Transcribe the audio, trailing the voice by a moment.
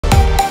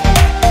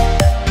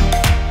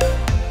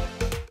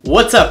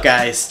What's up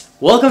guys?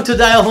 Welcome to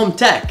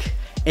dialhometech,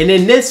 and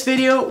in this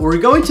video we're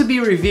going to be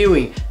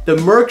reviewing the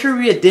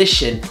Mercury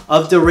edition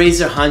of the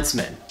Razer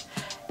Huntsman.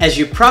 As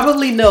you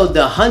probably know,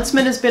 the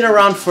Huntsman has been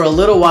around for a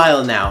little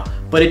while now,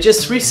 but it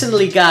just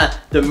recently got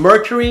the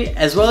Mercury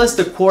as well as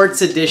the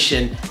Quartz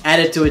edition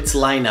added to its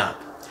lineup.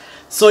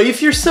 So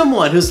if you're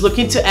someone who's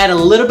looking to add a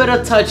little bit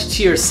of touch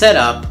to your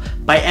setup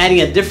by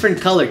adding a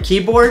different color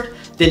keyboard,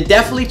 then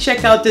definitely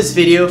check out this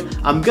video.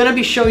 I'm gonna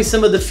be showing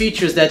some of the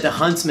features that the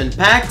Huntsman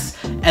packs,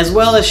 as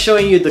well as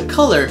showing you the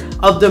color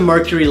of the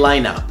Mercury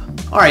lineup.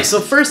 Alright, so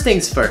first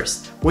things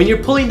first. When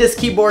you're pulling this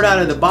keyboard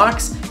out of the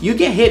box, you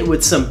get hit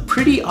with some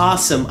pretty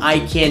awesome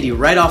eye candy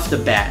right off the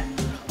bat.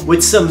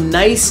 With some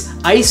nice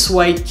ice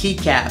white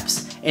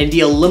keycaps and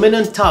the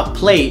aluminum top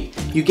plate,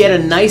 you get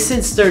a nice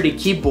and sturdy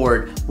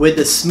keyboard with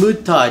a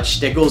smooth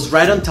touch that goes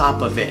right on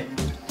top of it.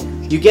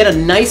 You get a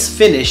nice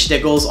finish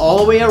that goes all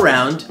the way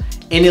around,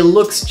 and it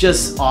looks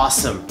just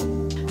awesome.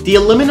 The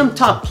aluminum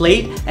top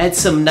plate adds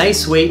some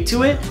nice weight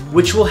to it,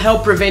 which will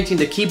help preventing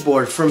the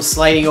keyboard from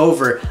sliding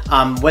over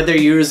whether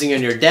you're using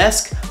on your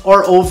desk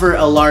or over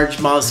a large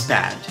mouse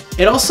pad.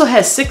 It also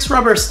has 6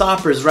 rubber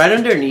stoppers right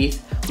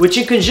underneath, which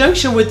in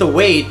conjunction with the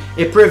weight,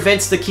 it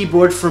prevents the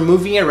keyboard from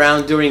moving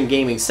around during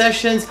gaming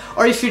sessions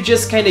or if you're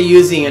just kind of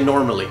using it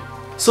normally.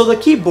 So the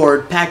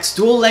keyboard packs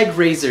dual leg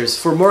razors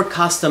for more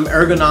custom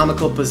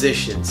ergonomical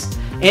positions.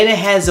 And it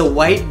has a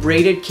white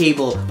braided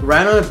cable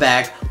right on the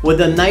back with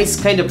a nice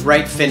kind of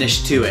bright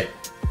finish to it.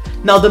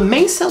 Now the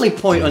main selling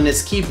point on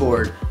this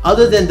keyboard,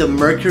 other than the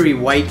Mercury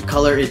white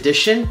color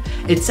edition,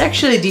 it's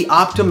actually the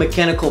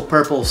optomechanical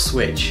purple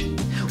switch,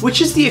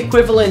 which is the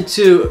equivalent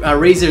to a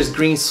Razer's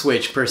green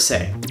switch per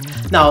se.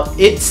 Now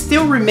it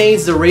still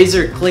remains the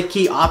Razer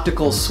clicky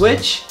optical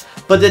switch,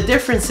 but the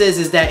difference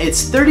is that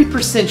it's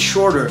 30%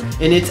 shorter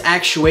in its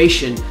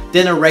actuation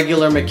than a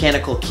regular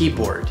mechanical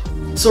keyboard.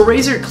 So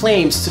Razer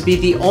claims to be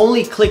the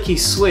only clicky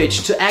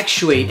switch to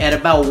actuate at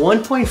about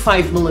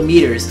 1.5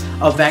 millimeters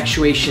of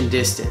actuation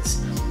distance,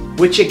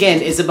 which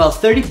again is about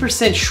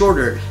 30%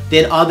 shorter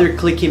than other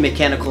clicky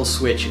mechanical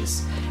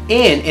switches.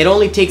 And it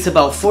only takes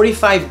about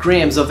 45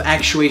 grams of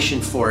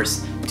actuation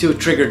force to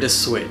trigger the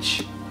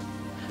switch.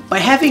 By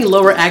having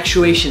lower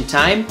actuation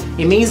time,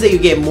 it means that you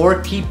get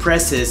more key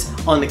presses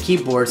on the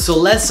keyboard, so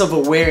less of a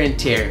wear and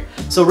tear.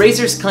 So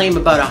Razer's claim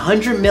about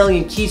 100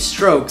 million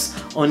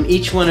keystrokes on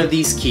each one of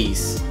these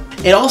keys.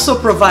 It also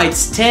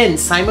provides 10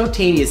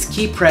 simultaneous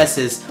key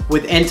presses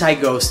with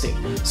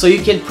anti-ghosting. So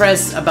you can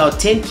press about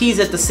 10 keys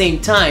at the same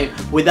time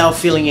without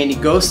feeling any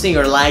ghosting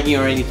or lagging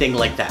or anything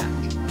like that.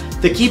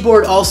 The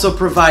keyboard also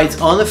provides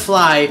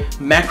on-the-fly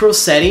macro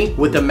setting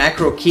with a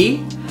macro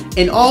key,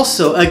 and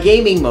also a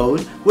gaming mode,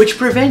 which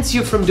prevents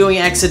you from doing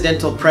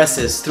accidental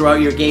presses throughout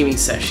your gaming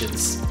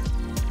sessions.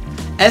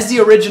 As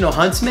the original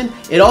Huntsman,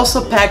 it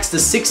also packs the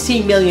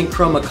 16 million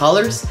chroma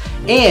colors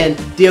and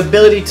the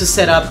ability to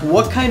set up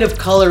what kind of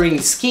coloring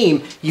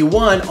scheme you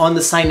want on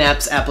the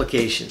Synapse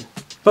application.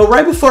 But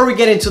right before we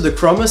get into the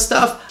chroma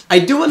stuff, I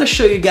do want to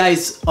show you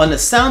guys on a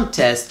sound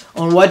test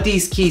on what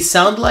these keys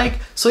sound like,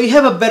 so you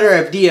have a better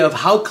idea of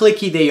how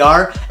clicky they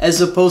are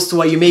as opposed to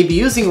what you may be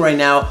using right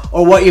now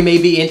or what you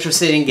may be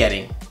interested in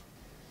getting.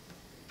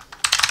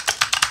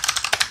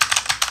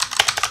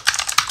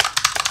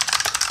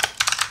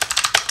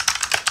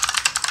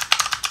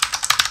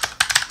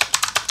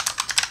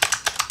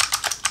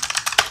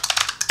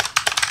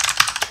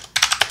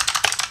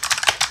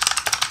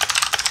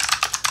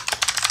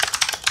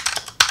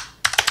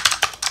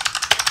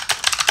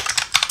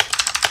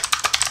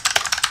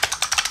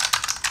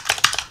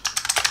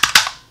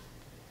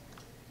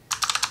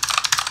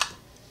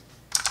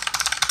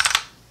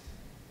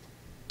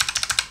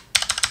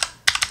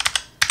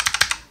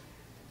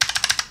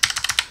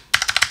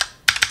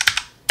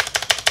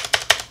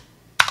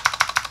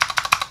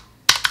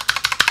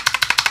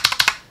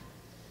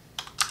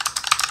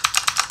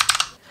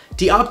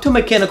 The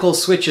optomechanical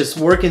switches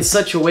work in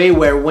such a way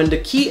where when the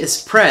key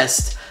is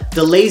pressed,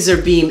 the laser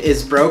beam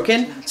is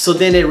broken, so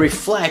then it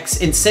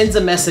reflects and sends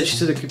a message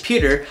to the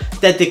computer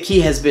that the key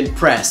has been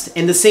pressed,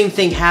 and the same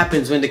thing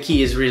happens when the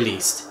key is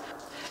released.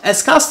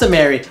 As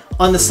customary,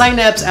 on the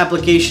Synapse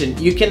application,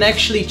 you can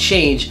actually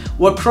change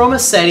what chroma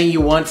setting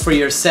you want for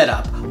your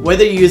setup,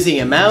 whether you're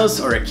using a mouse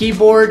or a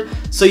keyboard,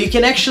 so you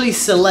can actually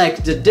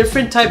select the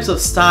different types of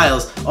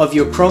styles of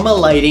your chroma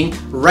lighting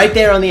right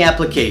there on the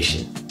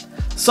application.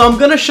 So I'm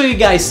going to show you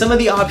guys some of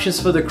the options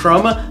for the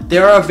chroma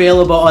that are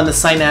available on the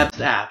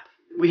Synapse app.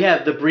 We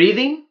have the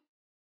breathing,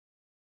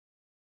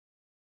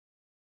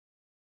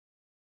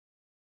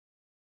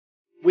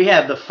 we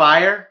have the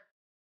fire,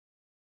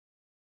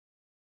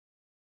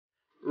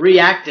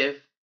 reactive,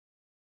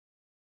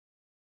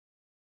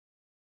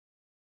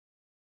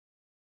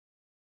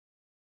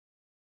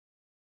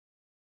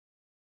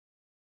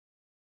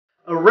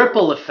 a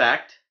ripple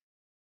effect,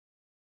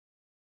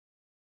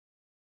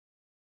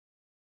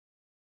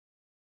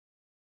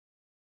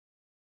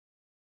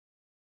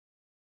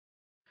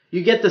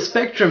 You get the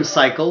spectrum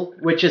cycle,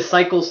 which is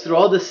cycles through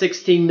all the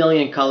 16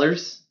 million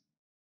colors.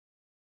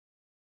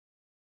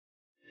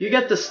 You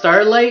get the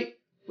starlight,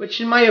 which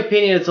in my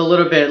opinion is a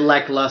little bit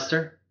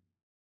lackluster.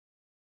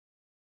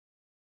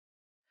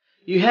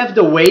 You have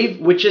the wave,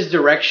 which is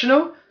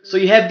directional, so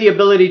you have the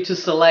ability to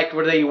select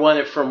whether you want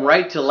it from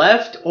right to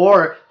left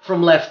or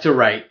from left to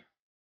right.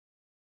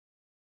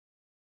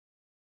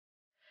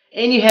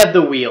 And you have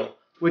the wheel,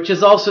 which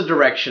is also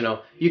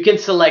directional. You can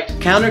select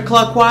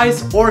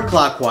counterclockwise or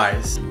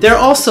clockwise. There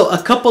are also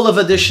a couple of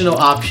additional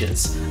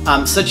options,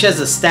 such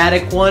as a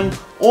static one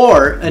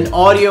or an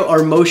audio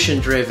or motion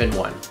driven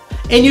one.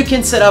 And you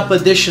can set up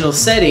additional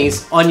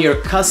settings on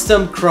your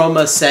custom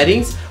chroma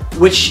settings,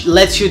 which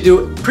lets you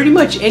do pretty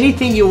much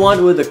anything you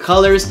want with the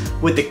colors,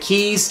 with the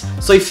keys.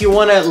 So if you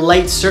want to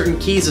light certain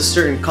keys a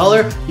certain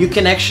color, you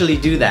can actually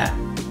do that.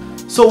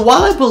 So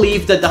while I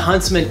believe that the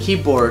Huntsman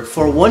keyboard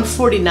for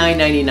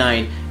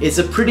 $149.99 is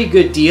a pretty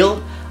good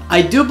deal,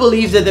 I do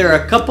believe that there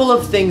are a couple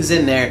of things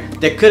in there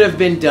that could have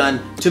been done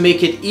to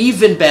make it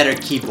even better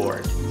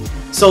keyboard.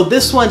 So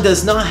this one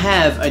does not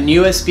have an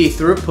USB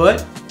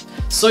throughput.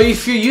 So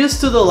if you're used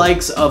to the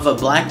likes of a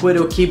Black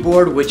Widow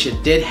keyboard, which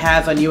it did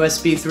have an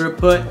USB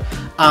throughput,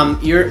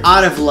 you're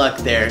out of luck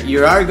there.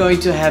 You are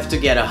going to have to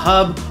get a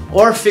hub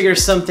or figure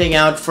something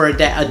out for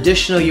that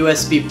additional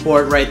USB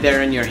port right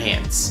there in your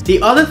hands.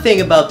 The other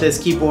thing about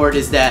this keyboard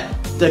is that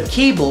the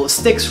cable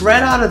sticks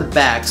right out of the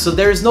back, so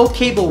there's no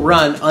cable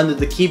run under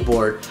the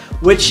keyboard,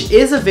 which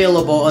is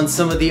available on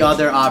some of the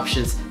other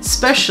options,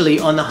 especially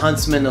on the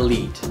Huntsman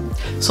Elite.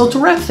 So to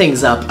wrap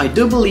things up, I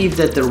do believe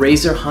that the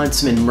Razer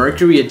Huntsman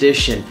Mercury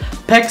Edition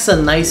packs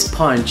a nice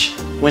punch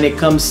when it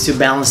comes to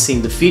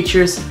balancing the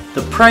features,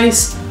 the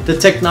price, the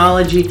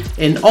technology,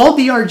 and all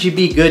the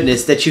RGB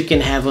goodness that you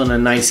can have on a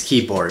nice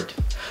keyboard.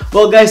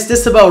 Well guys,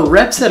 this about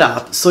wraps it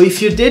up. So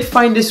if you did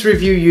find this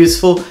review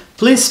useful,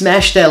 please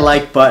smash that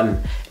like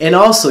button. And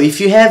also,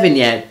 if you haven't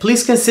yet,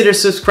 please consider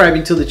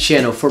subscribing to the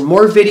channel for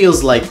more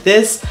videos like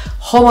this,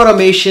 home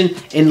automation,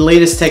 and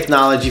latest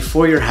technology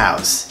for your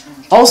house.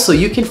 Also,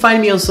 you can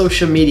find me on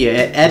social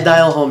media at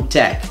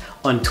dialhometech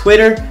on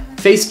Twitter,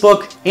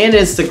 Facebook, and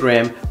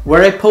Instagram,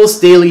 where I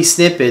post daily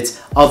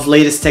snippets of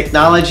latest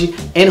technology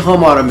and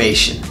home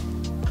automation.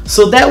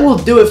 So that will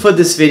do it for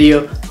this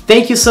video.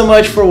 Thank you so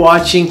much for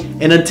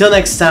watching, and until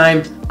next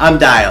time, I'm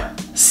Dial.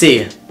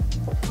 See ya.